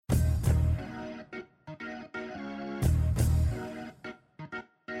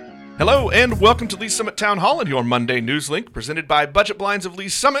Hello and welcome to Lee's Summit Town Hall and your Monday News Link presented by Budget Blinds of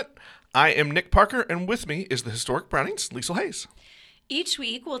Lee's Summit. I am Nick Parker and with me is the historic Brownings, Liesl Hayes. Each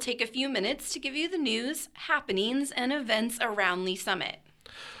week we'll take a few minutes to give you the news, happenings, and events around Lee's Summit.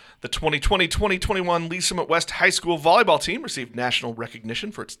 The 2020-2021 Lee's Summit West High School volleyball team received national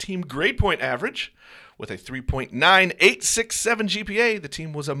recognition for its team grade point average. With a 3.9867 GPA, the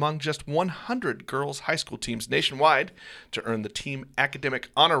team was among just 100 girls' high school teams nationwide to earn the Team Academic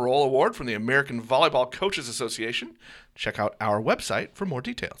Honor Roll Award from the American Volleyball Coaches Association. Check out our website for more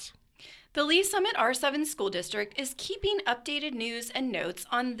details. The Lee's Summit R7 School District is keeping updated news and notes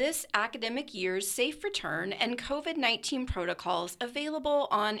on this academic year's safe return and COVID-19 protocols available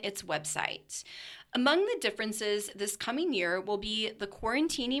on its website. Among the differences this coming year will be the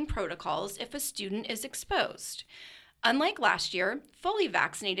quarantining protocols if a student is exposed. Unlike last year, fully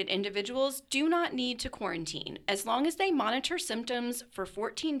vaccinated individuals do not need to quarantine as long as they monitor symptoms for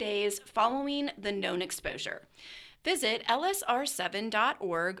 14 days following the known exposure. Visit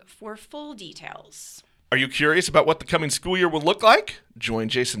lsr7.org for full details. Are you curious about what the coming school year will look like? Join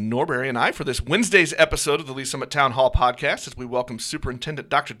Jason Norbury and I for this Wednesday's episode of the Lee's Summit Town Hall podcast as we welcome Superintendent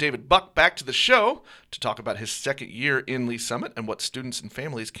Dr. David Buck back to the show to talk about his second year in Lee's Summit and what students and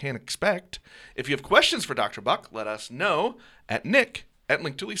families can expect. If you have questions for Dr. Buck, let us know at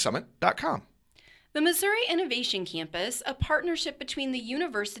nick@linktoleesummit.com. The Missouri Innovation Campus, a partnership between the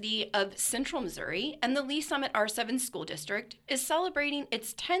University of Central Missouri and the Lee's Summit R7 School District, is celebrating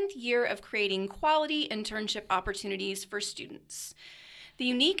its 10th year of creating quality internship opportunities for students. The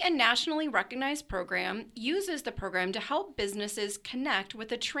unique and nationally recognized program uses the program to help businesses connect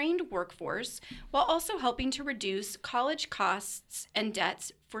with a trained workforce while also helping to reduce college costs and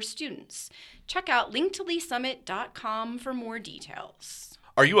debts for students. Check out linktoleesummit.com for more details.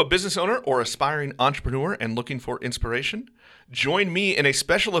 Are you a business owner or aspiring entrepreneur and looking for inspiration? Join me in a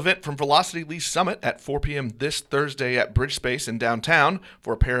special event from Velocity Lee's Summit at 4 p.m. this Thursday at Bridge Space in downtown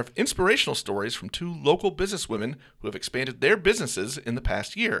for a pair of inspirational stories from two local businesswomen who have expanded their businesses in the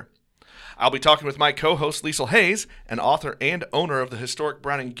past year. I'll be talking with my co-host Liesl Hayes, an author and owner of the historic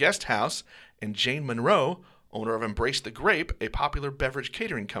Browning Guest House, and Jane Monroe, owner of Embrace the Grape, a popular beverage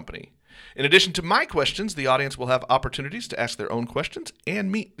catering company. In addition to my questions, the audience will have opportunities to ask their own questions and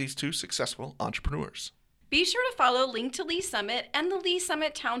meet these two successful entrepreneurs. Be sure to follow Link to Lee's Summit and the Lee's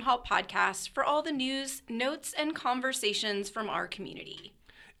Summit Town Hall podcast for all the news, notes, and conversations from our community.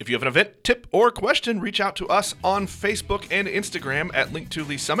 If you have an event, tip, or question, reach out to us on Facebook and Instagram at Link to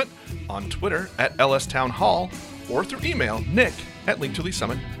Lee's Summit, on Twitter at LS Town Hall, or through email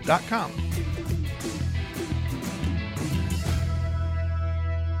nick@linktoleesummit.com.